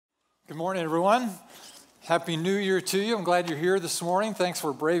Good morning, everyone. Happy New Year to you. I'm glad you're here this morning. Thanks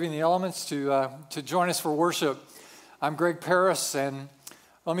for braving the elements to join us for worship. I'm Greg Paris, and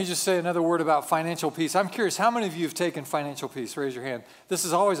let me just say another word about financial peace. I'm curious, how many of you have taken financial peace? Raise your hand. This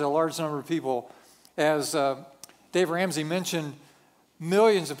is always a large number of people. As Dave Ramsey mentioned,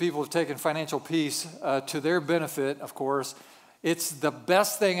 millions of people have taken financial peace to their benefit, of course. It's the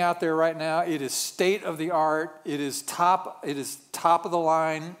best thing out there right now. It is state of the art. It is top of the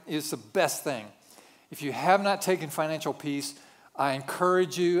line. It's the best thing. If you have not taken financial peace, I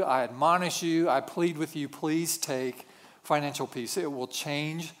encourage you, I admonish you, I plead with you, please take financial peace. It will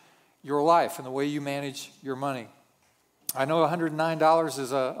change your life and the way you manage your money. I know $109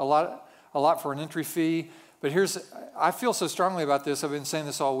 is a lot for an entry fee, but I feel so strongly about this. I've been saying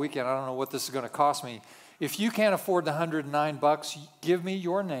this all weekend. I don't know what this is going to cost me. If you can't afford the $109, give me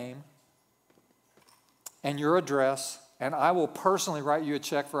your name and your address, and I will personally write you a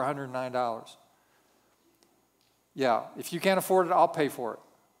check for $109. Yeah, if you can't afford it, I'll pay for it.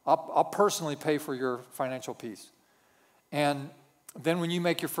 I'll personally pay for your financial peace. And then when you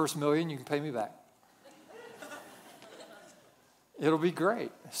make your first million, you can pay me back. It'll be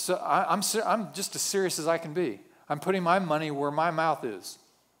great. So I'm just as serious as I can be. I'm putting my money where my mouth is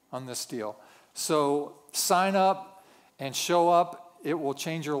on this deal. So sign up and show up. It will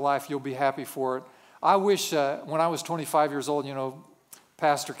change your life. You'll be happy for it. I wish when I was 25 years old,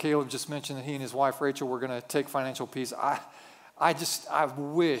 Pastor Caleb just mentioned that he and his wife Rachel were going to take financial peace. I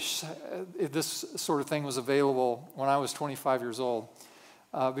wish this sort of thing was available when I was 25 years old,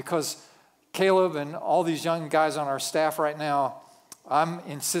 because Caleb and all these young guys on our staff right now, I'm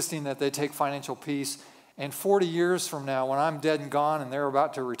insisting that they take financial peace. And 40 years from now, when I'm dead and gone and they're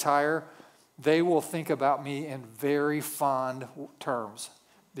about to retire, they will think about me in very fond terms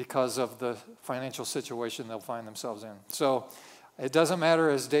because of the financial situation they'll find themselves in. So it doesn't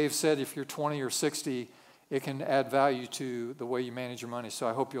matter, as Dave said, if you're 20 or 60, it can add value to the way you manage your money. So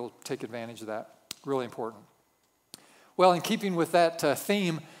I hope you'll take advantage of that. Really important. Well, in keeping with that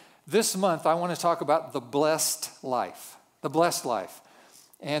theme, this month I want to talk about the blessed life. The blessed life.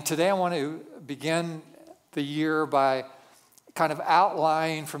 And today I want to begin the year by kind of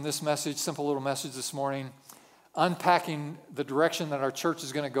outlining from this message, simple little message this morning, unpacking the direction that our church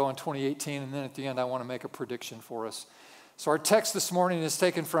is going to go in 2018, and then at the end I want to make a prediction for us. So our text this morning is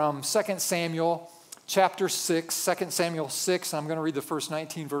taken from 2 Samuel chapter 6, 2 Samuel 6, and I'm going to read the first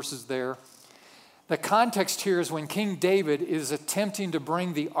 19 verses there. The context here is when King David is attempting to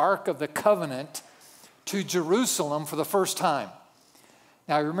bring the Ark of the Covenant to Jerusalem for the first time.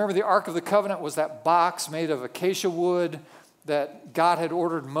 Now, remember, the Ark of the Covenant was that box made of acacia wood that God had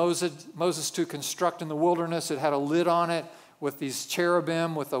ordered Moses to construct in the wilderness. It had a lid on it with these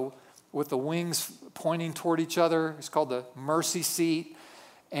cherubim with the wings pointing toward each other. It's called the mercy seat.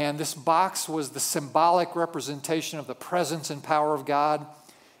 And this box was the symbolic representation of the presence and power of God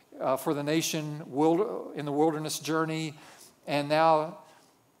for the nation in the wilderness journey. And now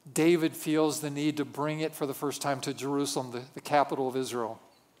David feels the need to bring it for the first time to Jerusalem, the capital of Israel.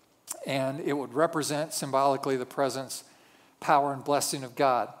 And it would represent symbolically the presence, power, and blessing of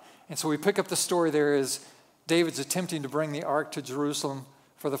God. And so we pick up the story there as David's attempting to bring the ark to Jerusalem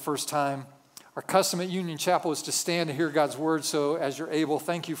for the first time. Our custom at Union Chapel is to stand to hear God's word, so as you're able,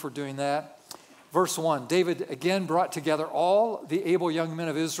 thank you for doing that. Verse 1, David again brought together all the able young men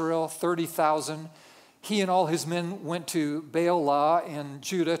of Israel, 30,000. He and all his men went to Baalah in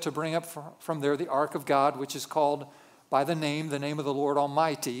Judah to bring up from there the ark of God, which is called by the name of the Lord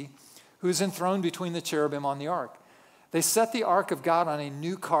Almighty, who is enthroned between the cherubim on the ark. They set the ark of God on a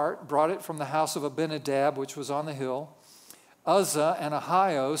new cart, brought it from the house of Abinadab, which was on the hill. Uzzah and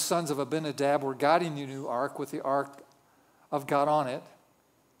Ahio, sons of Abinadab, were guiding the new ark with the ark of God on it.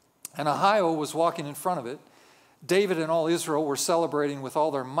 And Ahio was walking in front of it. David and all Israel were celebrating with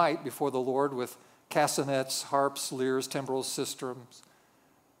all their might before the Lord with castanets, harps, lyres, timbrels, sistrums,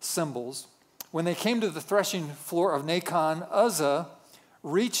 cymbals. When they came to the threshing floor of Nacon, Uzzah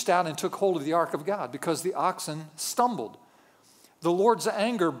reached out and took hold of the ark of God because the oxen stumbled. The Lord's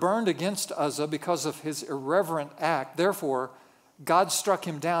anger burned against Uzzah because of his irreverent act. Therefore, God struck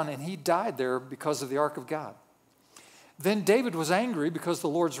him down and he died there because of the ark of God. Then David was angry because the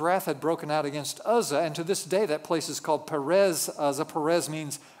Lord's wrath had broken out against Uzzah, and to this day that place is called Perez Uzzah. Perez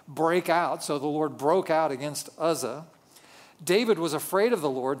means break out, so the Lord broke out against Uzzah. David was afraid of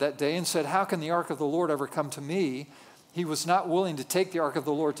the Lord that day and said, "How can the ark of the Lord ever come to me?" He was not willing to take the ark of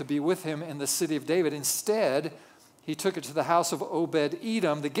the Lord to be with him in the city of David. Instead, he took it to the house of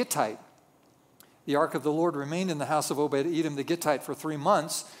Obed-Edom, the Gittite. The ark of the Lord remained in the house of Obed-Edom, the Gittite, for 3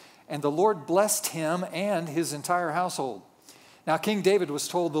 months, and the Lord blessed him and his entire household. Now, King David was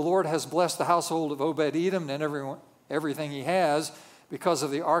told, the Lord has blessed the household of Obed-Edom and everything he has because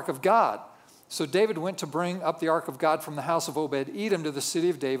of the ark of God. So David went to bring up the ark of God from the house of Obed-Edom to the city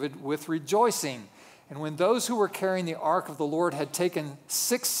of David with rejoicing. And when those who were carrying the ark of the Lord had taken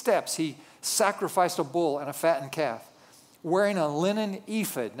 6 steps, he sacrificed a bull and a fattened calf, wearing a linen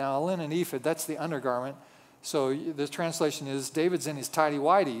ephod. Now, a linen ephod, that's the undergarment. So the translation is, David's in his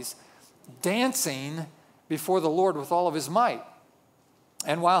tighty-whities, dancing before the Lord with all of his might.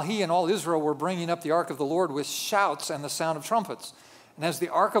 And while he and all Israel were bringing up the ark of the Lord with shouts and the sound of trumpets. And as the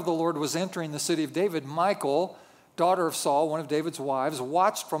ark of the Lord was entering the city of David, Michal, daughter of Saul, one of David's wives,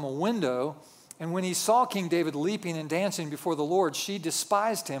 watched from a window. And when he saw King David leaping and dancing before the Lord, she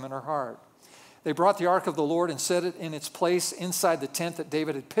despised him in her heart. They brought the ark of the Lord and set it in its place inside the tent that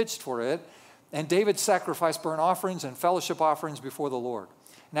David had pitched for it. And David sacrificed burnt offerings and fellowship offerings before the Lord.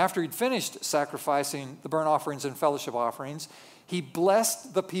 And after he'd finished sacrificing the burnt offerings and fellowship offerings, he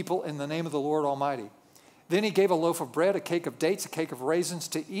blessed the people in the name of the Lord Almighty. Then he gave a loaf of bread, a cake of dates, a cake of raisins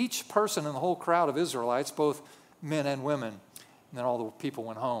to each person in the whole crowd of Israelites, both men and women. And then all the people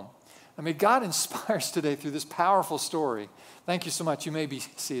went home. I mean, God inspires today through this powerful story. Thank you so much. You may be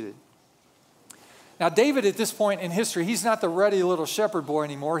seated. Now, David, at this point in history, he's not the ruddy little shepherd boy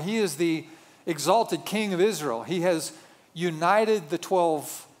anymore. He is the exalted king of Israel. He has united the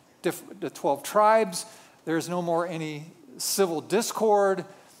 12 tribes. There's no more any civil discord.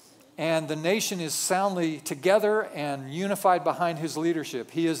 And the nation is soundly together and unified behind his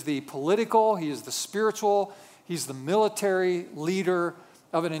leadership. He is the political, he is the spiritual, he's the military leader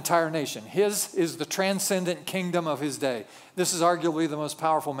of an entire nation. His is the transcendent kingdom of his day. This is arguably the most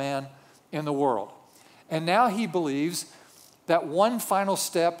powerful man in the world. And now he believes that one final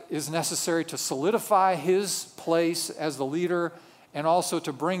step is necessary to solidify his place as the leader and also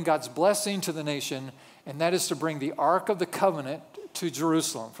to bring God's blessing to the nation, and that is to bring the Ark of the Covenant to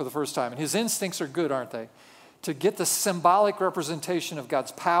Jerusalem for the first time. And his instincts are good, aren't they? To get the symbolic representation of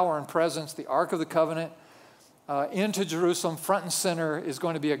God's power and presence, the Ark of the Covenant, into Jerusalem, front and center, is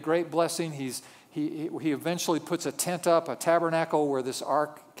going to be a great blessing. He eventually puts a tent up, a tabernacle where this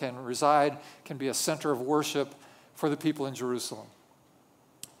ark can reside, can be a center of worship for the people in Jerusalem.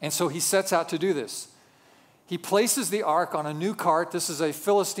 And so he sets out to do this. He places the ark on a new cart. This is a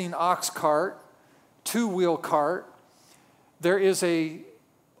Philistine ox cart, 2-wheel cart. There is a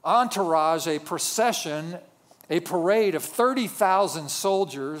entourage, a procession, a parade of 30,000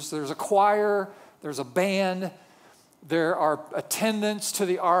 soldiers. There's a choir, there's a band, there are attendants to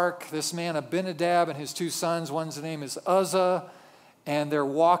the ark. This man Abinadab and his 2 sons, one's name is Uzzah, and they're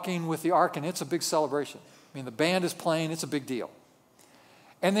walking with the ark, and it's a big celebration. I mean, the band is playing, it's a big deal.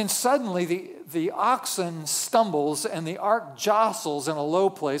 And then suddenly the oxen stumbles and the ark jostles in a low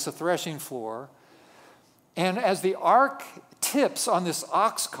place, a threshing floor. And as the ark tips on this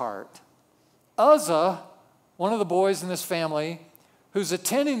ox cart, Uzzah, one of the boys in this family who's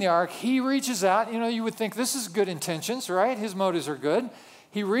attending the ark, he reaches out. You know, you would think this is good intentions, right? His motives are good.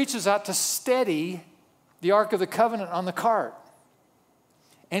 He reaches out to steady the Ark of the Covenant on the cart.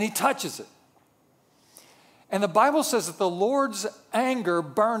 And he touches it. And the Bible says that the Lord's anger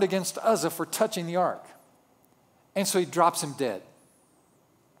burned against Uzzah for touching the ark. And so he drops him dead.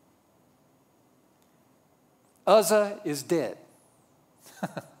 Uzzah is dead.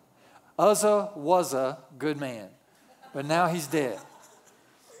 Uzzah was a good man, but now he's dead.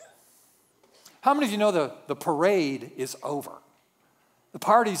 How many of you know the parade is over? The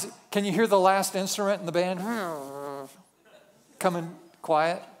party's, can you hear the last instrument in the band? Coming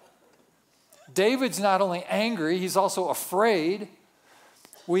quiet. David's not only angry, he's also afraid.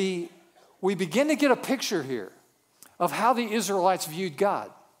 We begin to get a picture here of how the Israelites viewed God.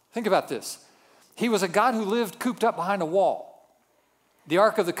 Think about this. He was a God who lived cooped up behind a wall. The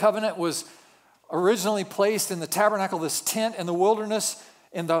Ark of the Covenant was originally placed in the tabernacle, this tent in the wilderness.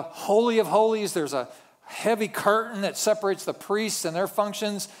 In the Holy of Holies, there's a heavy curtain that separates the priests and their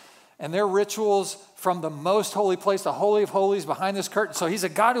functions and their rituals from the most holy place, the Holy of Holies, behind this curtain. So he's a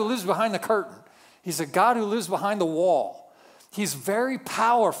God who lives behind the curtain. He's a God who lives behind the wall. He's very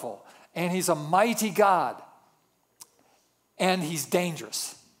powerful, and he's a mighty God. And he's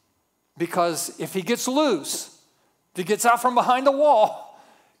dangerous. Because if he gets loose, if he gets out from behind the wall,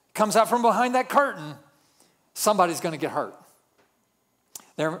 comes out from behind that curtain, somebody's going to get hurt.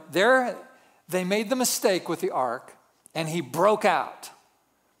 They made the mistake with the ark, and he broke out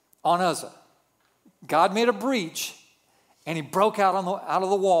on Uzzah. God made a breach, and he broke out of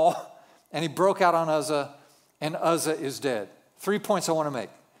the wall, and he broke out on Uzzah, and Uzzah is dead. 3 points I want to make.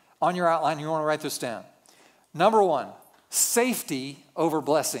 On your outline, you want to write this down. Number 1, safety over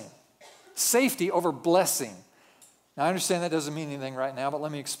blessing. Safety over blessing. Now, I understand that doesn't mean anything right now, but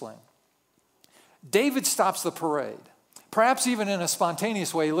let me explain. David stops the parade. Perhaps even in a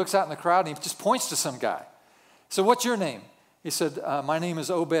spontaneous way, he looks out in the crowd and he just points to some guy. So, what's your name? He said, my name is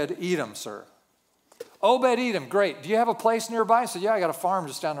Obed-Edom, sir. Obed-Edom, great. Do you have a place nearby? I said, yeah, I got a farm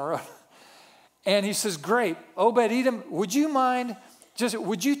just down the road. And he says, great. Obed-Edom, would you mind,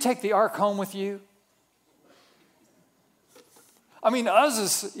 would you take the ark home with you? I mean,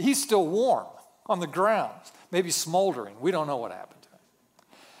 Uzzah, he's still warm on the ground, maybe smoldering. We don't know what happened to him.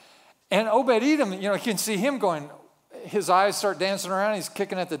 And Obed-Edom, you can see him going, his eyes start dancing around, he's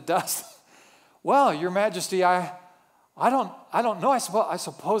kicking at the dust. Well, Your Majesty, I don't know. I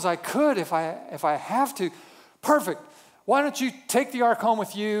suppose I could if I have to. Perfect. Why don't you take the ark home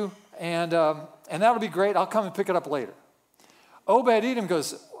with you, and that'll be great. I'll come and pick it up later. Obed-Edom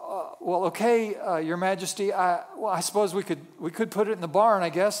goes, well, okay, Your Majesty. I suppose we could put it in the barn. I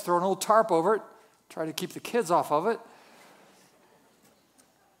guess throw an old tarp over it, try to keep the kids off of it.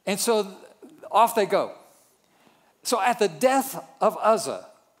 And so off they go. So at the death of Uzzah,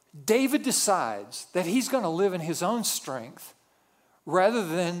 David decides that he's going to live in his own strength rather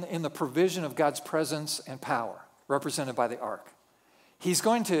than in the provision of God's presence and power represented by the ark. He's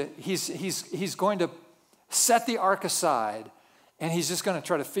going to set the ark aside, and he's just going to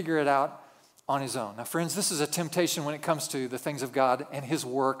try to figure it out on his own. Now, friends, this is a temptation when it comes to the things of God and his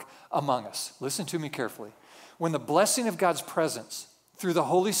work among us. Listen to me carefully. When the blessing of God's presence through the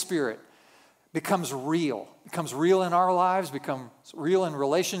Holy Spirit becomes real in our lives, becomes real in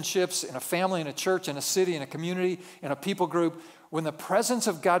relationships, in a family, in a church, in a city, in a community, in a people group. When the presence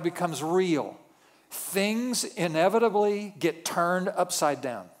of God becomes real, things inevitably get turned upside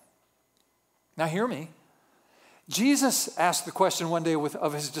down. Now hear me. Jesus asked the question one day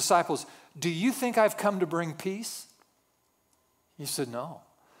of his disciples, do you think I've come to bring peace? He said, no.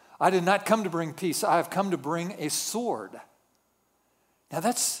 I did not come to bring peace. I have come to bring a sword. Now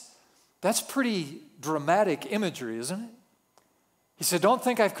that's pretty dramatic imagery, isn't it? He said, don't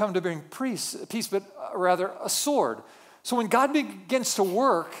think I've come to bring peace, but rather a sword. So when God begins to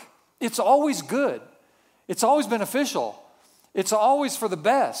work, it's always good. It's always beneficial. It's always for the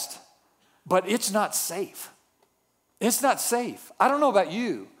best, but it's not safe. It's not safe. I don't know about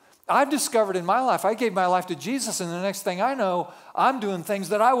you. I've discovered in my life, I gave my life to Jesus, and the next thing I know, I'm doing things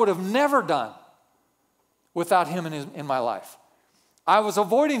that I would have never done without him in my life. I was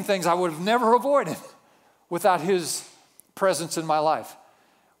avoiding things I would have never avoided without his presence in my life.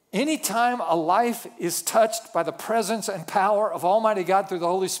 Anytime a life is touched by the presence and power of Almighty God through the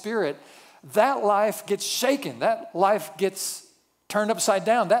Holy Spirit, that life gets shaken. That life gets turned upside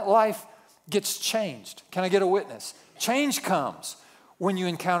down. That life gets changed. Can I get a witness? Change comes when you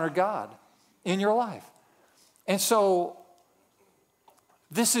encounter God in your life. And so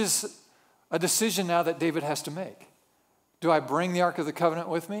this is a decision now that David has to make. Do I bring the Ark of the Covenant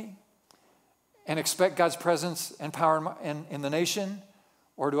with me and expect God's presence and power in the nation,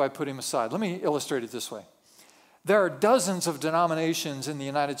 or do I put him aside? Let me illustrate it this way. There are dozens of denominations in the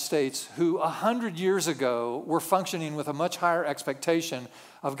United States who 100 years ago were functioning with a much higher expectation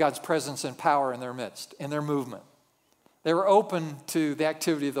of God's presence and power in their midst, in their movement. They were open to the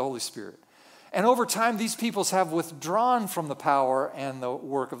activity of the Holy Spirit. And over time, these peoples have withdrawn from the power and the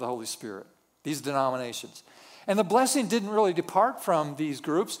work of the Holy Spirit, these denominations. And the blessing didn't really depart from these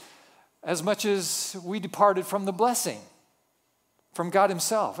groups as much as we departed from the blessing from God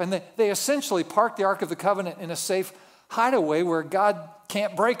himself. And they essentially parked the Ark of the Covenant in a safe hideaway where God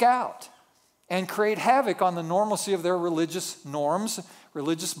can't break out and create havoc on the normalcy of their religious norms,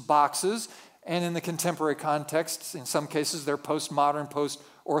 religious boxes, and in the contemporary context, in some cases, their postmodern,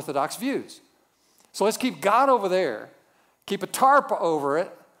 post-Orthodox views. So let's keep God over there, keep a tarp over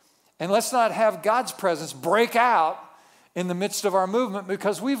it, and let's not have God's presence break out in the midst of our movement,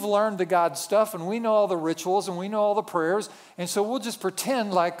 because we've learned the God stuff and we know all the rituals and we know all the prayers, and so we'll just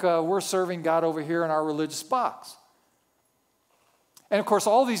pretend like we're serving God over here in our religious box. And of course,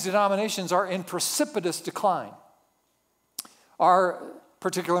 all these denominations are in precipitous decline. Our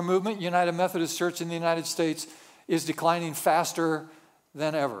particular movement, United Methodist Church in the United States, is declining faster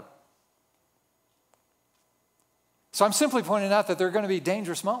than ever. So I'm simply pointing out that there are going to be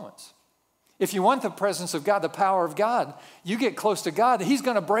dangerous moments. If you want the presence of God, the power of God, you get close to God, he's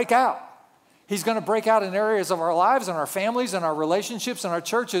going to break out. He's going to break out in areas of our lives and our families and our relationships and our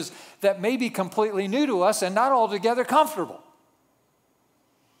churches that may be completely new to us and not altogether comfortable.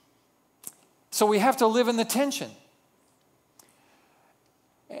 So we have to live in the tension.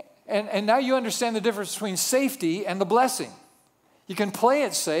 And now you understand the difference between safety and the blessing. You can play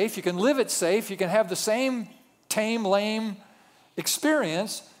it safe, you can live it safe, you can have the same tame, lame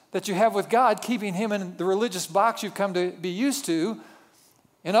experience, that you have with God, keeping him in the religious box you've come to be used to.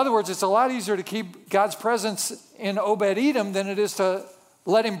 In other words, it's a lot easier to keep God's presence in Obed-Edom than it is to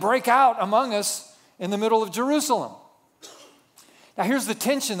let him break out among us in the middle of Jerusalem. Now, here's the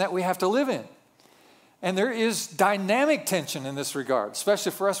tension that we have to live in. And there is dynamic tension in this regard,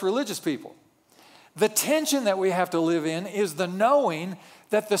 especially for us religious people. The tension that we have to live in is the knowing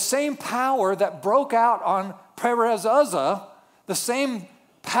that the same power that broke out on Perez Uzzah, the same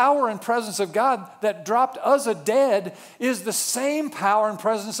power and presence of God that dropped Uzzah dead, is the same power and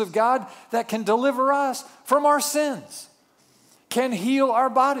presence of God that can deliver us from our sins, can heal our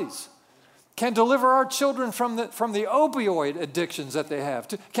bodies, can deliver our children from the opioid addictions that they have,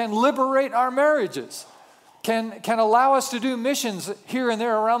 can liberate our marriages, can allow us to do missions here and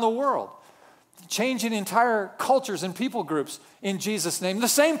there around the world, changing entire cultures and people groups in Jesus' name. The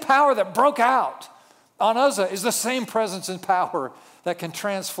same power that broke out on Uzzah is the same presence and power that can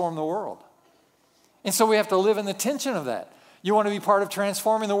transform the world. And so we have to live in the tension of that. You want to be part of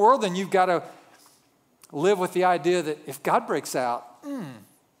transforming the world, then you've got to live with the idea that if God breaks out,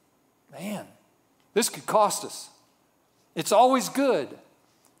 man, this could cost us. It's always good,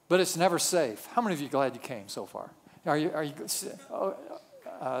 but it's never safe. How many of you are glad you came so far? Are you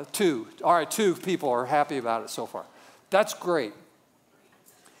two. All right, 2 people are happy about it so far. That's great.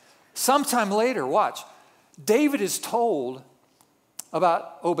 Sometime later, watch, David is told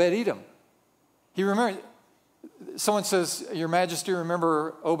about Obed-Edom. He remembers, someone says, Your Majesty,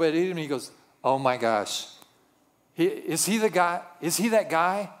 remember Obed-Edom? And he goes, oh my gosh. Is he that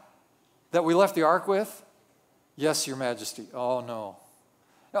guy that we left the ark with? Yes, Your Majesty. Oh no.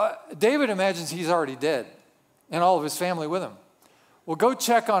 David imagines he's already dead and all of his family with him. Well, go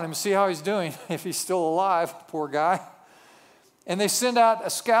check on him, see how he's doing, if he's still alive, poor guy. And they send out a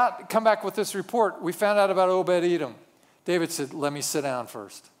scout, come back with this report. We found out about Obed-Edom. David said, let me sit down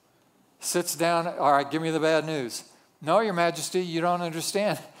first. Sits down, all right, give me the bad news. No, Your Majesty, you don't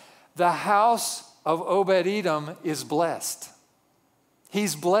understand. The house of Obed-Edom is blessed.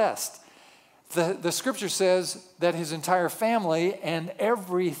 He's blessed. The scripture says that his entire family and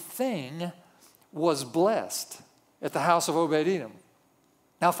everything was blessed at the house of Obed-Edom.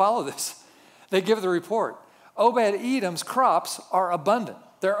 Now follow this. They give the report. Obed-Edom's crops are abundant.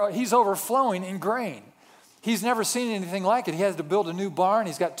 He's overflowing in grain. He's never seen anything like it. He has to build a new barn.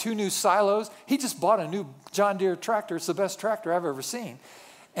 He's got 2 new silos. He just bought a new John Deere tractor. It's the best tractor I've ever seen.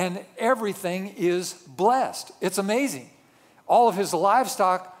 And everything is blessed. It's amazing. All of his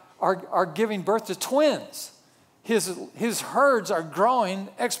livestock are giving birth to twins. His herds are growing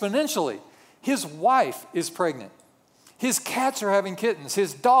exponentially. His wife is pregnant. His cats are having kittens.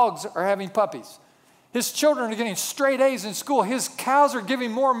 His dogs are having puppies. His children are getting straight A's in school. His cows are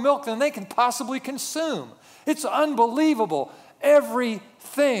giving more milk than they can possibly consume. It's unbelievable.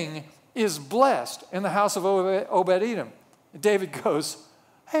 Everything is blessed in the house of Obed-Edom. David goes,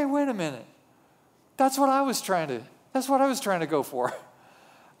 hey, wait a minute. That's what I was trying to go for.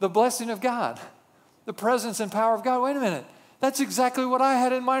 The blessing of God, the presence and power of God. Wait a minute. That's exactly what I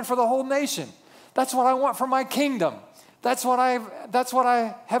had in mind for the whole nation. That's what I want for my kingdom. That's what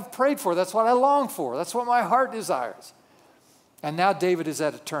I have prayed for. That's what I long for. That's what my heart desires. And now David is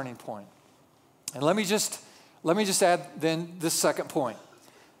at a turning point. And let me just add then this second point.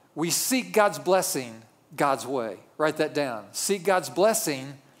 We seek God's blessing God's way. Write that down. Seek God's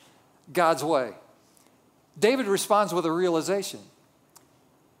blessing God's way. David responds with a realization.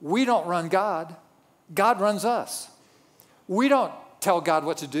 We don't run God. God runs us. We don't tell God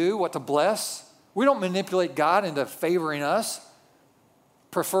what to do, what to bless. We don't manipulate God into favoring us,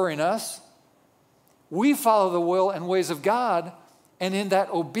 preferring us. We follow the will and ways of God, and in that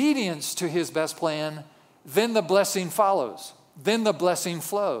obedience to his best plan, then the blessing follows. Then the blessing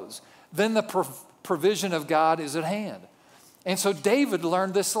flows. Then the provision of God is at hand. And so David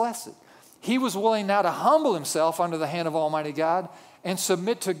learned this lesson. He was willing now to humble himself under the hand of Almighty God and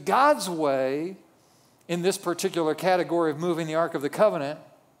submit to God's way in this particular category of moving the Ark of the Covenant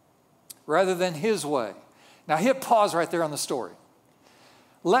rather than his way. Now hit pause right there on the story.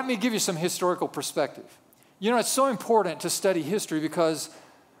 Let me give you some historical perspective. You know, it's so important to study history because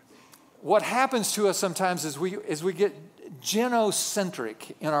what happens to us sometimes is we get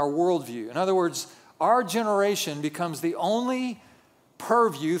genocentric in our worldview. In other words, our generation becomes the only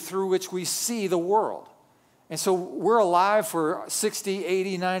purview through which we see the world. And so we're alive for 60,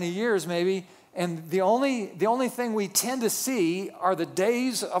 80, 90 years maybe, and the only thing we tend to see are the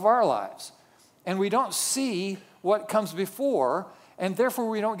days of our lives. And we don't see what comes before, and therefore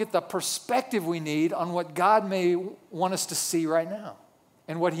we don't get the perspective we need on what God may want us to see right now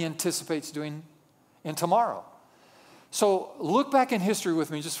and what he anticipates doing in tomorrow. So look back in history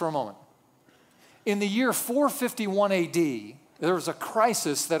with me just for a moment. In the year 451 AD, there was a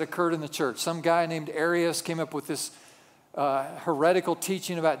crisis that occurred in the church. Some guy named Arius came up with this heretical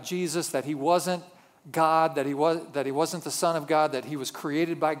teaching about Jesus, that he wasn't God, that he wasn't the Son of God, that he was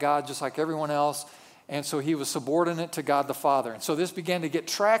created by God just like everyone else, and so he was subordinate to God the Father. And so this began to get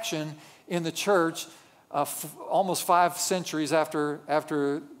traction in the church almost 5 centuries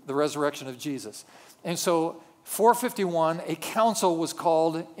after the resurrection of Jesus. And so 451, a council was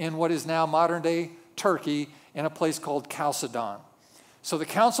called in what is now modern-day Turkey in a place called Chalcedon. So the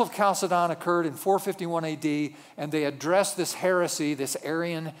Council of Chalcedon occurred in 451 AD, and they addressed this heresy, this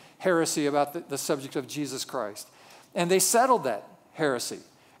Arian heresy about the subject of Jesus Christ. And they settled that heresy,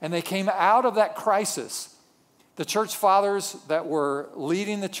 and they came out of that crisis. The church fathers that were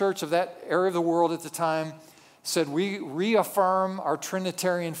leading the church of that area of the world at the time said, we reaffirm our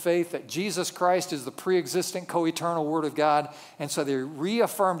Trinitarian faith that Jesus Christ is the pre-existent, co-eternal Word of God. And so they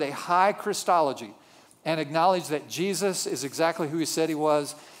reaffirmed a high Christology and acknowledged that Jesus is exactly who he said he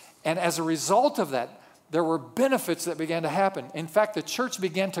was. And as a result of that, there were benefits that began to happen. In fact, the church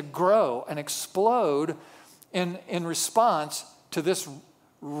began to grow and explode in response to this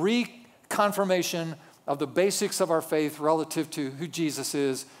reconfirmation of the basics of our faith relative to who Jesus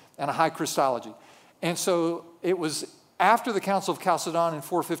is and a high Christology. And so it was after the Council of Chalcedon in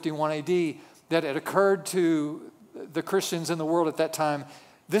 451 AD that it occurred to the Christians in the world at that time,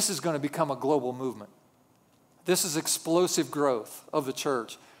 this is going to become a global movement. This is explosive growth of the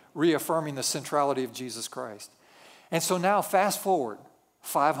church, reaffirming the centrality of Jesus Christ. And so now fast forward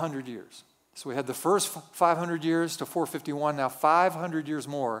 500 years. So we had the first 500 years to 451, now 500 years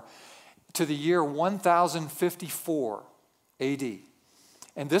more to the year 1054 AD.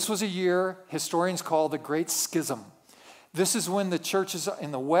 And this was a year historians call the Great Schism. This is when the churches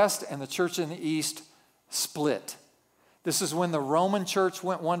in the West and the church in the East split. This is when the Roman church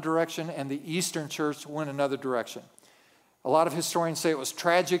went one direction and the Eastern church went another direction. A lot of historians say it was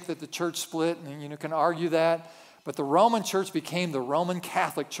tragic that the church split, and you can argue that. But the Roman church became the Roman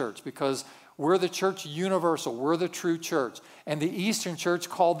Catholic Church because we're the church universal. We're the true church. And the Eastern church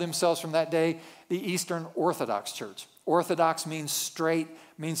called themselves from that day the Eastern Orthodox Church. Orthodox means straight,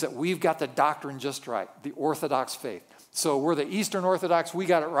 means that we've got the doctrine just right, the Orthodox faith. So we're the Eastern Orthodox, we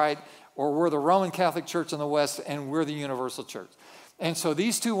got it right, or we're the Roman Catholic Church in the West, and we're the universal church. And so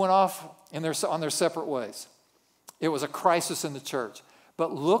these two went off on their separate ways. It was a crisis in the church.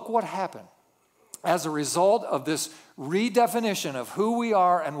 But look what happened. As a result of this redefinition of who we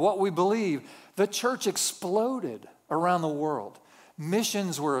are and what we believe, the church exploded around the world.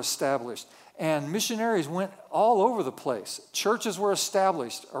 Missions were established, and missionaries went all over the place. Churches were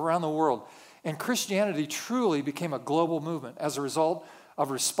established around the world, and Christianity truly became a global movement as a result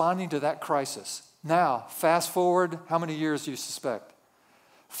of responding to that crisis. Now, fast forward, how many years do you suspect?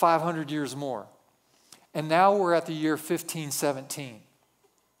 500 years more. And now we're at the year 1517.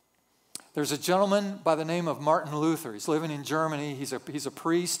 There's a gentleman by the name of Martin Luther. He's living in Germany. He's a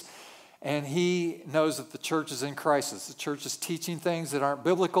priest, and he knows that the church is in crisis. The church is teaching things that aren't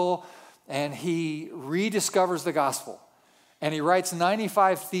biblical, and he rediscovers the gospel. And he writes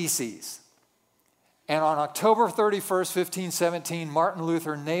 95 theses. And on October 31st, 1517, Martin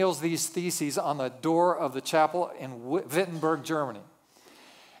Luther nails these theses on the door of the chapel in Wittenberg, Germany.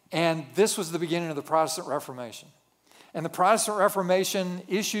 And this was the beginning of the Protestant Reformation. And the Protestant Reformation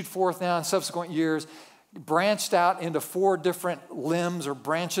issued forth now in subsequent years, branched out into 4 different limbs or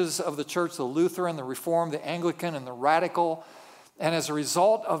branches of the church: the Lutheran, the Reformed, the Anglican, and the Radical. And as a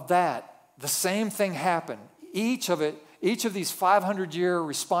result of that, the same thing happened. Each of these 500-year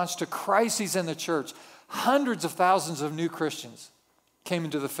response to crises in the church, hundreds of thousands of new Christians came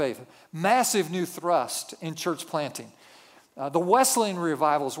into the faith. Massive new thrust in church planting. The Wesleyan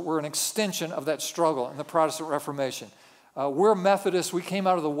revivals were an extension of that struggle in the Protestant Reformation. We're Methodists. We came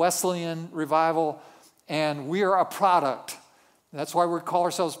out of the Wesleyan revival, and we are a product. That's why we call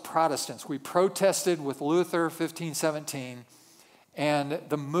ourselves Protestants. We protested with Luther 1517, and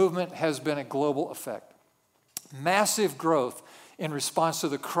the movement has been a global effect. Massive growth in response to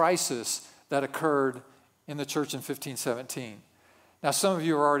the crisis that occurred in the church in 1517. Now, some of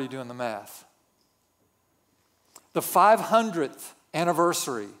you are already doing the math. The 500th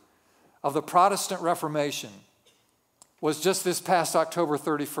anniversary of the Protestant Reformation was just this past October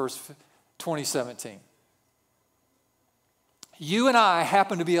 31st, 2017. You and I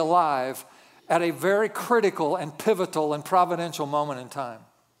happen to be alive at a very critical and pivotal and providential moment in time.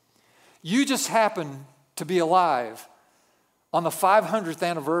 You just happen to be alive on the 500th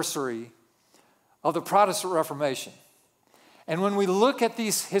anniversary of the Protestant Reformation. And when we look at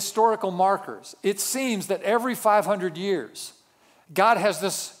these historical markers, it seems that every 500 years, God has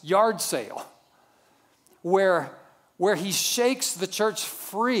this yard sale where he shakes the church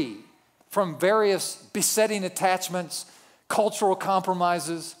free from various besetting attachments, cultural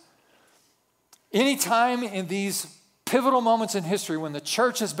compromises. Anytime in these pivotal moments in history when the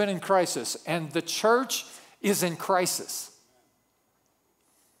church has been in crisis, and the church is in crisis,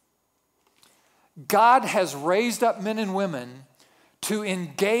 God has raised up men and women to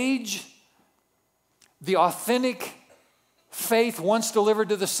engage the authentic faith once delivered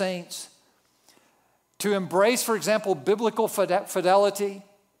to the saints, to embrace, for example, biblical fidelity.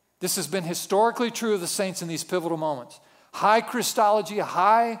 This has been historically true of the saints in these pivotal moments. High Christology, a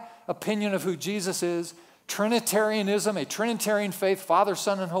high opinion of who Jesus is, Trinitarianism, a Trinitarian faith, Father,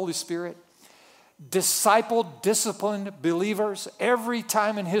 Son, and Holy Spirit, discipled, disciplined believers. Every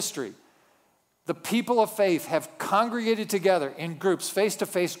time in history, the people of faith have congregated together in groups,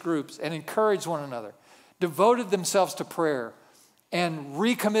 face-to-face groups, and encouraged one another, devoted themselves to prayer, and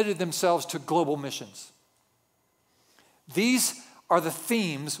recommitted themselves to global missions. These are the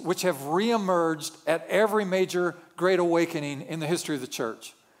themes which have reemerged at every major great awakening in the history of the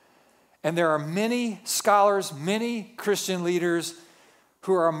church. And there are many scholars, many Christian leaders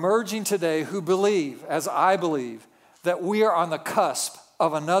who are emerging today who believe, as I believe, that we are on the cusp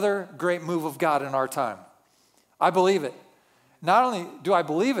of another great move of God in our time. I believe it. Not only do I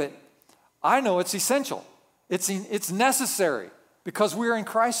believe it, I know it's essential. It's necessary because we're in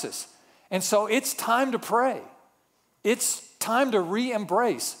crisis. And so it's time to pray. It's time to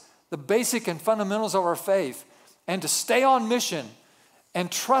re-embrace the basic and fundamentals of our faith and to stay on mission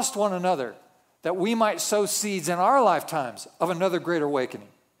and trust one another that we might sow seeds in our lifetimes of another great awakening.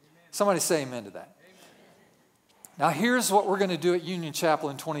 Amen. Somebody say amen to that. Amen. Now here's what we're going to do at Union Chapel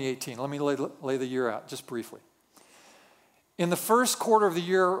in 2018. Let me lay the year out just briefly. In the first quarter of the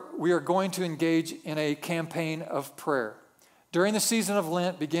year, we are going to engage in a campaign of prayer. During the season of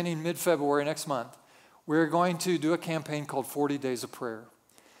Lent, beginning mid-February next month, we're going to do a campaign called 40 Days of Prayer.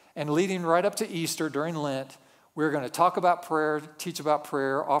 And leading right up to Easter during Lent, we're going to talk about prayer, teach about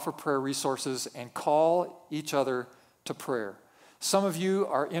prayer, offer prayer resources, and call each other to prayer. Some of you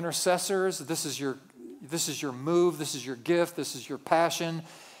are intercessors. This is your move. This is your gift. This is your passion.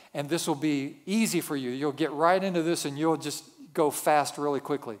 And this will be easy for you. You'll get right into this and you'll just go fast really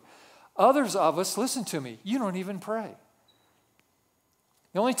quickly. Others of us, listen to me, you don't even pray.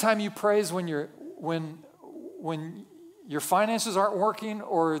 The only time you pray is when your finances aren't working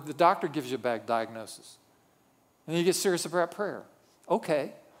or the doctor gives you a bad diagnosis. And you get serious about prayer.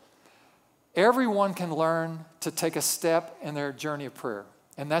 Okay. Everyone can learn to take a step in their journey of prayer.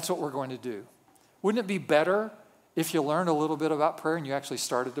 And that's what we're going to do. Wouldn't it be better if you learned a little bit about prayer and you actually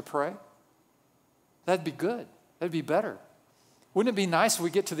started to pray? That'd be good. That'd be better. Wouldn't it be nice if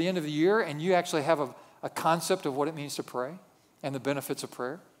we get to the end of the year and you actually have a concept of what it means to pray and the benefits of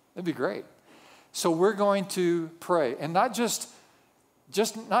prayer? That'd be great. So we're going to pray, and not just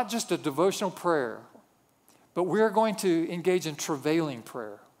a devotional prayer, but we're going to engage in travailing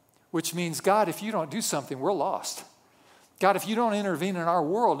prayer, which means, God, if you don't do something, we're lost. God, if you don't intervene in our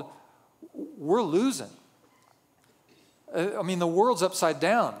world, we're losing. The world's upside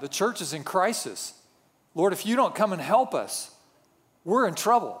down. The church is in crisis. Lord, if you don't come and help us, we're in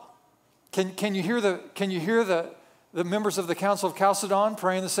trouble. Can you hear the members of the Council of Chalcedon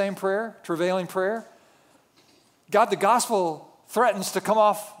praying the same prayer, travailing prayer? God, the gospel threatens to come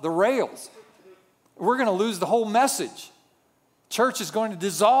off the rails. We're going to lose the whole message. Church is going to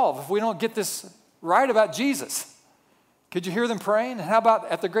dissolve if we don't get this right about Jesus. Could you hear them praying? And how about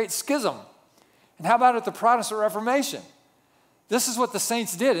at the Great Schism? And how about at the Protestant Reformation? This is what the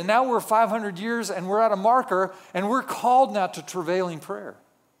saints did. And now we're 500 years and we're at a marker and we're called now to travailing prayer,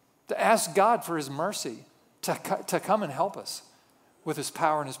 to ask God for his mercy, to come and help us with his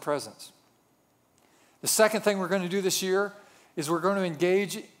power and his presence. The second thing we're going to do this year is we're going to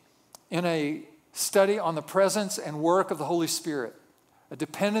engage in a study on the presence and work of the Holy Spirit, a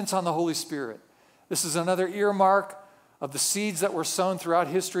dependence on the Holy Spirit. This is another earmark of the seeds that were sown throughout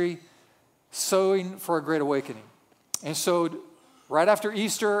history, sowing for a great awakening. And so right after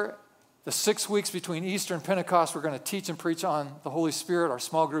Easter, the 6 weeks between Easter and Pentecost, we're going to teach and preach on the Holy Spirit. Our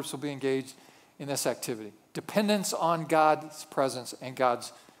small groups will be engaged in this activity. Dependence on God's presence and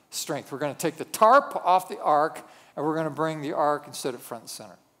God's strength. We're going to take the tarp off the ark, and we're going to bring the ark and set it front and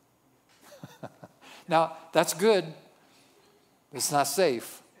center. Now, that's good. It's not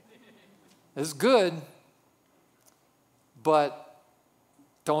safe. It's good, but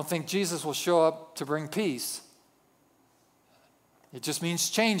don't think Jesus will show up to bring peace. It just means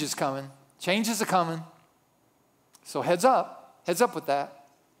change is coming. Change is a-coming. So heads up with that.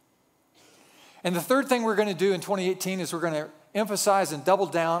 And the third thing we're going to do in 2018 is we're going to emphasize and double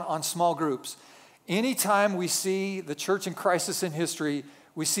down on small groups. Anytime we see the church in crisis in history,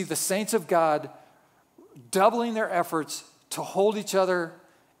 we see the saints of God doubling their efforts to hold each other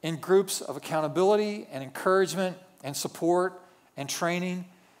in groups of accountability and encouragement and support and training.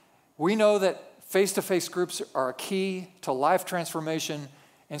 We know that face-to-face groups are a key to life transformation,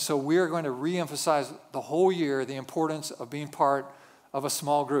 and so we are going to re-emphasize the whole year the importance of being part of a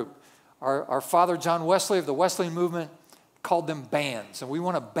small group. Our father, John Wesley of the Wesleyan movement, called them bands, and we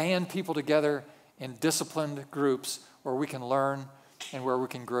want to band people together in disciplined groups where we can learn and where we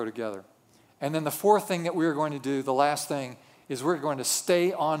can grow together. And then the fourth thing that we are going to do, the last thing, is we're going to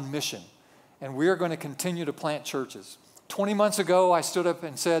stay on mission, and we are going to continue to plant churches. 20 months ago, I stood up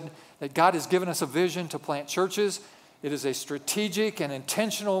and said that God has given us a vision to plant churches. It is a strategic and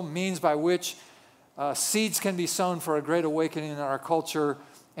intentional means by which seeds can be sown for a great awakening in our culture,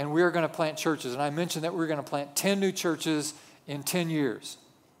 and we are going to plant churches. And I mentioned that we're going to plant 10 new churches in 10 years.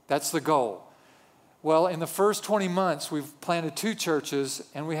 That's the goal. Well, in the first 20 months, we've planted 2 churches,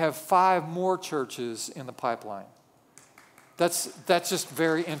 and we have 5 more churches in the pipeline. That's just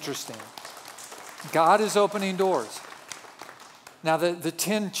very interesting. God is opening doors. Now, the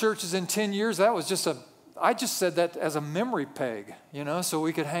 10 churches in 10 years, that was I just said that as a memory peg, so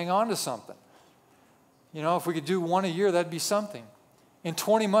we could hang on to something. If we could do 1 a year, that'd be something. In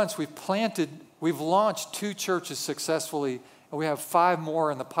 20 months, we've launched 2 churches successfully, and we have 5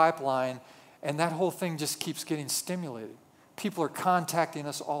 more in the pipeline, and that whole thing just keeps getting stimulated. People are contacting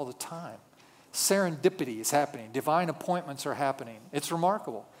us all the time. Serendipity is happening. Divine appointments are happening. It's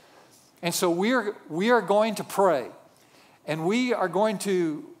remarkable. And so we are going to pray, and we are going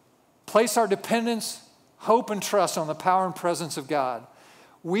to place our dependence, hope, and trust on the power and presence of God.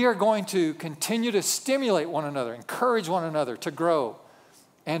 We are going to continue to stimulate one another, encourage one another to grow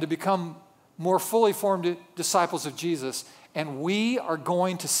and to become more fully formed disciples of Jesus. And we are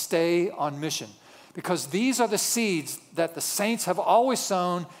going to stay on mission, because these are the seeds that the saints have always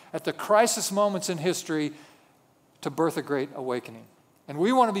sown at the crisis moments in history to birth a great awakening. And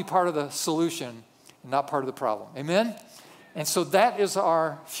we want to be part of the solution and not part of the problem. Amen? And so that is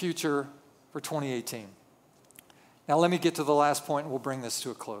our future for 2018. Now let me get to the last point, and we'll bring this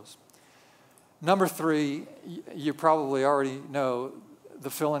to a close. Number 3, you probably already know the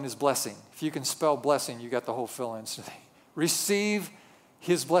fill-in is blessing. If you can spell blessing, you got the whole fill-in. Receive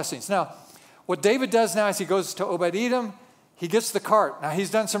his blessings. Now, what David does now is he goes to Obed-Edom, he gets the cart. Now, he's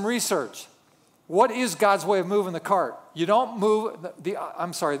done some research. What is God's way of moving the cart? You don't move the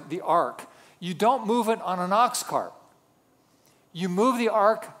ark. You don't move it on an ox cart. You move the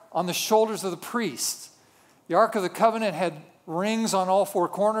ark on the shoulders of the priests. The Ark of the Covenant had rings on all 4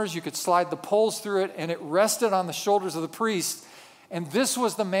 corners. You could slide the poles through it, and it rested on the shoulders of the priests. And this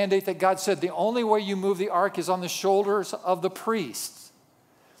was the mandate that God said, the only way you move the ark is on the shoulders of the priests.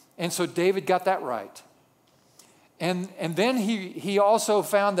 And so David got that right. And then he also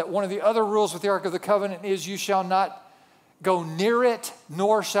found that one of the other rules with the Ark of the Covenant is you shall not go near it,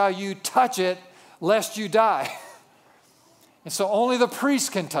 nor shall you touch it, lest you die. And so only the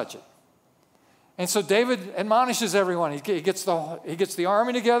priest can touch it. And so David admonishes everyone. He gets the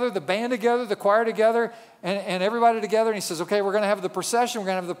army together, the band together, the choir together, and everybody together. And he says, okay, we're going to have the procession. We're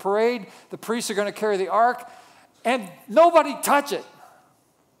going to have the parade. The priests are going to carry the ark. And nobody touch it.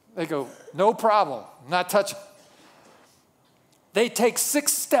 They go, no problem. Not touching. They take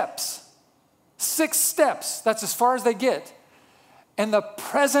 6 steps. 6 steps. That's as far as they get. And the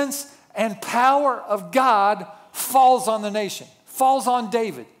presence and power of God falls on the nation, falls on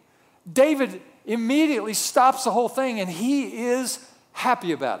David. David immediately stops the whole thing, and he is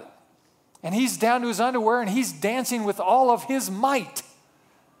happy about it. And he's down to his underwear, and he's dancing with all of his might.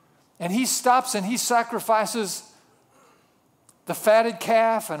 And he stops and he sacrifices the fatted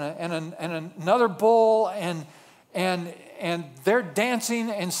calf and another bull, and they're dancing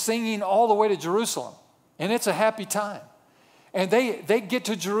and singing all the way to Jerusalem. And it's a happy time. And they get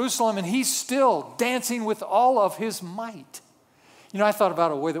to Jerusalem, and he's still dancing with all of his might. I thought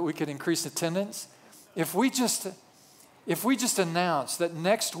about a way that we could increase attendance. If we just announce that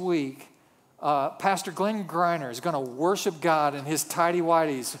next week, Pastor Glenn Greiner is going to worship God in his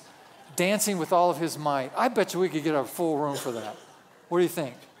tighty-whities, dancing with all of his might, I bet you we could get a full room for that. What do you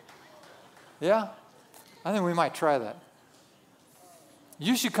think? Yeah? I think we might try that.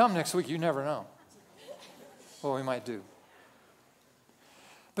 You should come next week. You never know what we might do.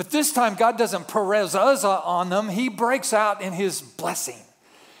 But this time, God doesn't Perez on them. He breaks out in his blessing.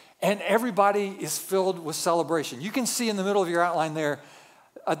 And everybody is filled with celebration. You can see in the middle of your outline there,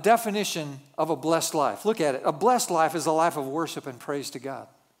 a definition of a blessed life. Look at it. A blessed life is a life of worship and praise to God.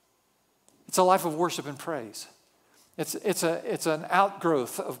 It's a life of worship and praise. It's an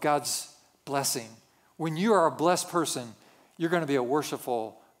outgrowth of God's blessing. When you are a blessed person, you're going to be a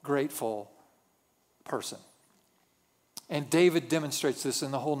worshipful, grateful person. And David demonstrates this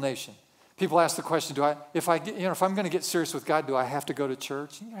in the whole nation. People ask the question, if I'm going to get serious with God, do I have to go to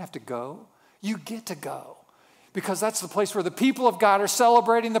church? You don't have to go. You get to go. Because that's the place where the people of God are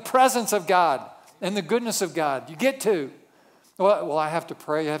celebrating the presence of God and the goodness of God. You get to. Well, I have to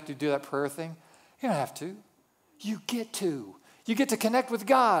pray. You have to do that prayer thing. You don't have to. You get to. You get to connect with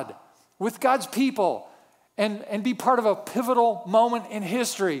God, with God's people, and be part of a pivotal moment in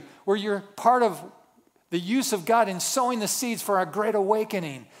history where you're part of the use of God in sowing the seeds for our great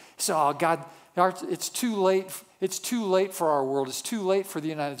awakening. So, God, it's too late. It's too late for our world. It's too late for the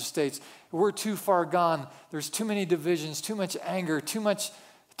United States. We're too far gone. There's too many divisions, too much anger, too much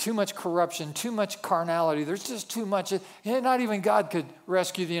corruption, too much carnality. There's just too much. Not even God could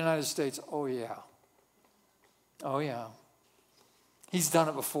rescue the United States. Oh, yeah. Oh, yeah. He's done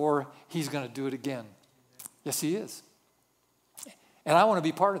it before. He's going to do it again. Yes, he is. And I want to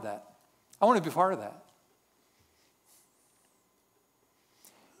be part of that. I want to be part of that.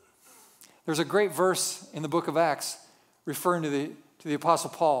 There's a great verse in the book of Acts referring to the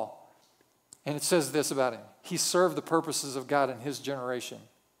Apostle Paul. And it says this about him. He served the purposes of God in his generation.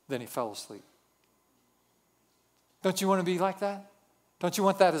 Then he fell asleep. Don't you want to be like that? Don't you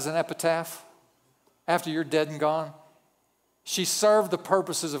want that as an epitaph after you're dead and gone? She served the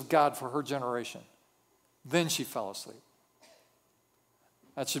purposes of God for her generation. Then she fell asleep.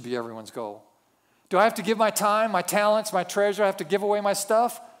 That should be everyone's goal. Do I have to give my time, my talents, my treasure? I have to give away my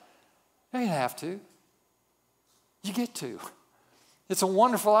stuff? No, you don't have to. You get to. It's a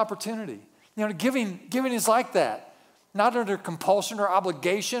wonderful opportunity. You know, giving is like that. Not under compulsion or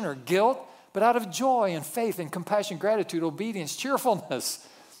obligation or guilt, but out of joy and faith and compassion, gratitude, obedience, cheerfulness.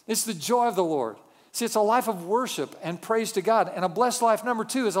 It's the joy of the Lord. See, it's a life of worship and praise to God. And a blessed life, number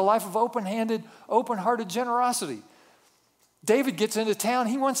 2, is a life of open-handed, open-hearted generosity. David gets into town.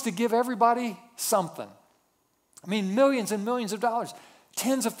 He wants to give everybody something. I mean, millions and millions of dollars.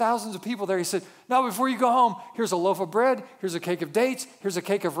 Tens of thousands of people there. He said, now before you go home, here's a loaf of bread, here's a cake of dates, here's a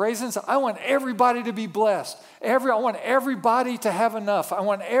cake of raisins. I want everybody to be blessed. I want everybody to have enough. I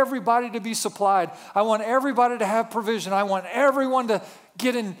want everybody to be supplied. I want everybody to have provision. I want everyone to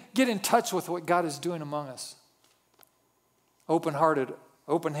get in touch with what God is doing among us. Open-hearted,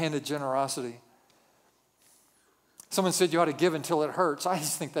 open-handed generosity. Someone said you ought to give until it hurts. I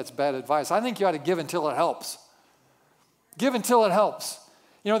just think that's bad advice. I think you ought to give until it helps. Give until it helps.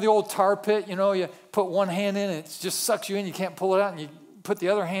 You know, the old tar pit, you put one hand in and it just sucks you in. You can't pull it out, and you put the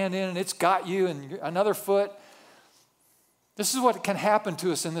other hand in and it's got you, and another foot. This is what can happen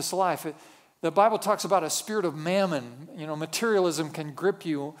to us in this life. The Bible talks about a spirit of mammon. Materialism can grip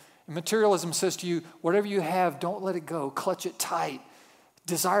you. Materialism says to you, whatever you have, don't let it go. Clutch it tight.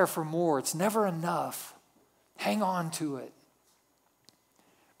 Desire for more. It's never enough. Hang on to it.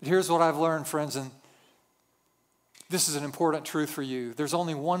 But here's what I've learned, friends, and this is an important truth for you. There's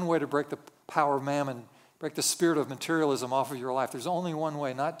only one way to break the power of mammon, break the spirit of materialism off of your life. There's only one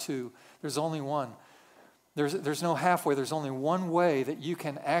way, not two. There's only one. There's no halfway. There's only one way that you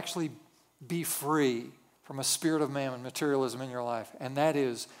can actually be free from a spirit of mammon, materialism in your life, and that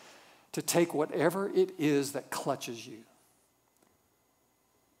is to take whatever it is that clutches you.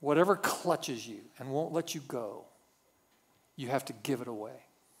 Whatever clutches you and won't let you go, you have to give it away.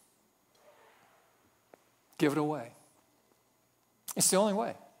 Give it away. It's the only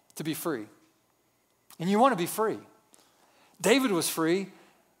way to be free. And you want to be free. David was free.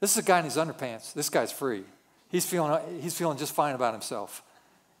 This is a guy in his underpants. This guy's free. He's feeling just fine about himself.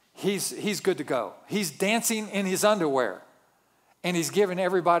 He's good to go. He's dancing in his underwear. And he's giving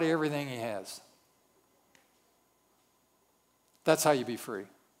everybody everything he has. That's how you be free.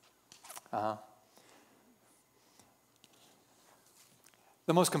 The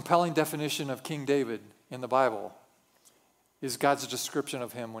most compelling definition of King David in the Bible is God's description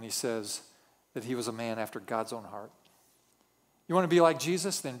of him when he says that he was a man after God's own heart. You want to be like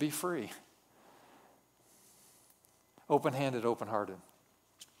Jesus? Then be free. Open-handed, open-hearted.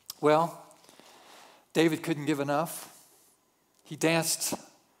 Well, David couldn't give enough. He danced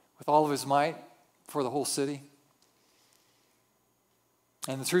with all of his might for the whole city.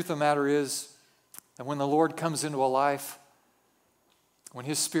 And the truth of the matter is that when the Lord comes into a life, when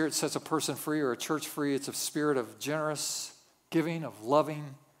his spirit sets a person free or a church free, it's a spirit of generous giving, of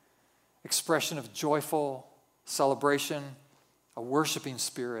loving, expression of joyful celebration, a worshiping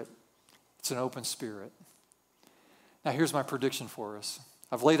spirit. It's an open spirit. Now here's my prediction for us.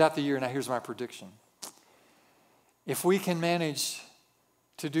 I've laid out the year, now here's my prediction. If we can manage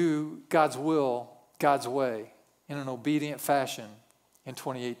to do God's will, God's way, in an obedient fashion in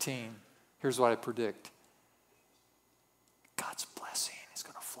 2018, here's what I predict. God's blessing is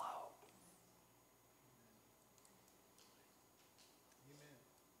going to flow.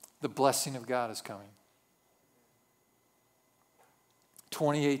 The blessing of God is coming.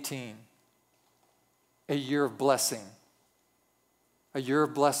 2018, a year of blessing. A year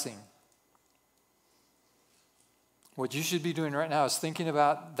of blessing. What you should be doing right now is thinking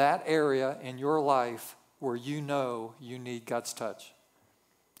about that area in your life where you know you need God's touch.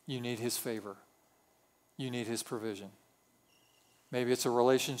 You need His favor. You need His provision. Maybe it's a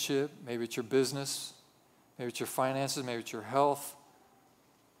relationship. Maybe it's your business. Maybe it's your finances. Maybe it's your health.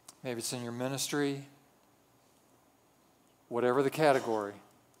 Maybe it's in your ministry. Whatever the category,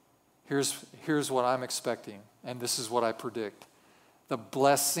 here's what I'm expecting, and this is what I predict. The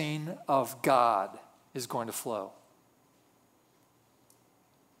blessing of God is going to flow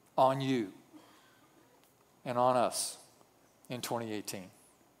on you and on us in 2018.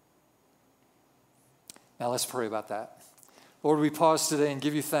 Now let's pray about that. Lord, we pause today and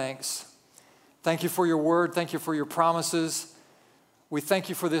give you thanks. Thank you for your word. Thank you for your promises. We thank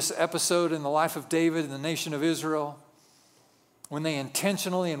you for this episode in the life of David and the nation of Israel, when they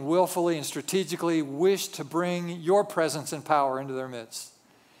intentionally and willfully and strategically wished to bring your presence and power into their midst.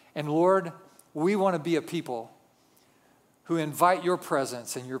 And Lord, we want to be a people who invite your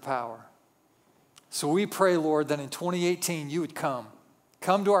presence and your power. So we pray, Lord, that in 2018 you would come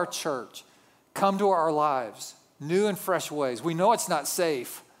to our church, come to our lives, new and fresh ways. We know it's not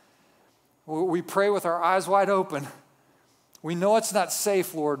safe. We pray with our eyes wide open. We know it's not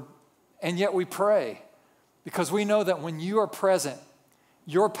safe, Lord, and yet we pray. Because we know that when you are present,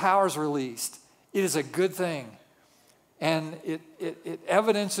 your power is released. It is a good thing. And it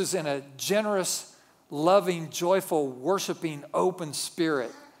evidences in a generous, loving, joyful, worshiping, open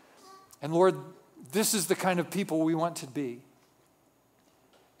spirit. And Lord, this is the kind of people we want to be.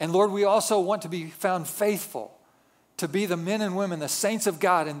 And Lord, we also want to be found faithful, to be the men and women, the saints of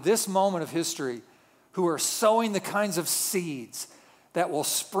God in this moment of history who are sowing the kinds of seeds that will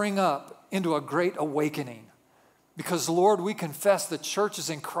spring up into a great awakening. Because, Lord, we confess the church is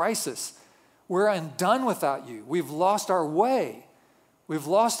in crisis. We're undone without you. We've lost our way. We've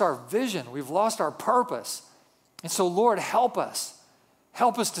lost our vision. We've lost our purpose. And so, Lord, help us.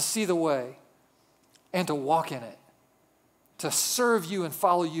 Help us to see the way and to walk in it, to serve you and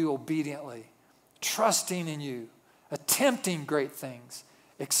follow you obediently, trusting in you, attempting great things,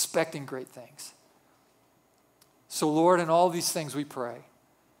 expecting great things. So, Lord, in all these things we pray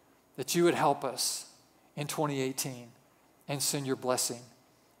that you would help us in 2018 and send your blessing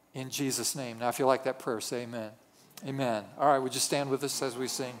in Jesus' name. Now, if you like that prayer, say amen. Amen. All right, would you stand with us as we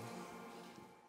sing?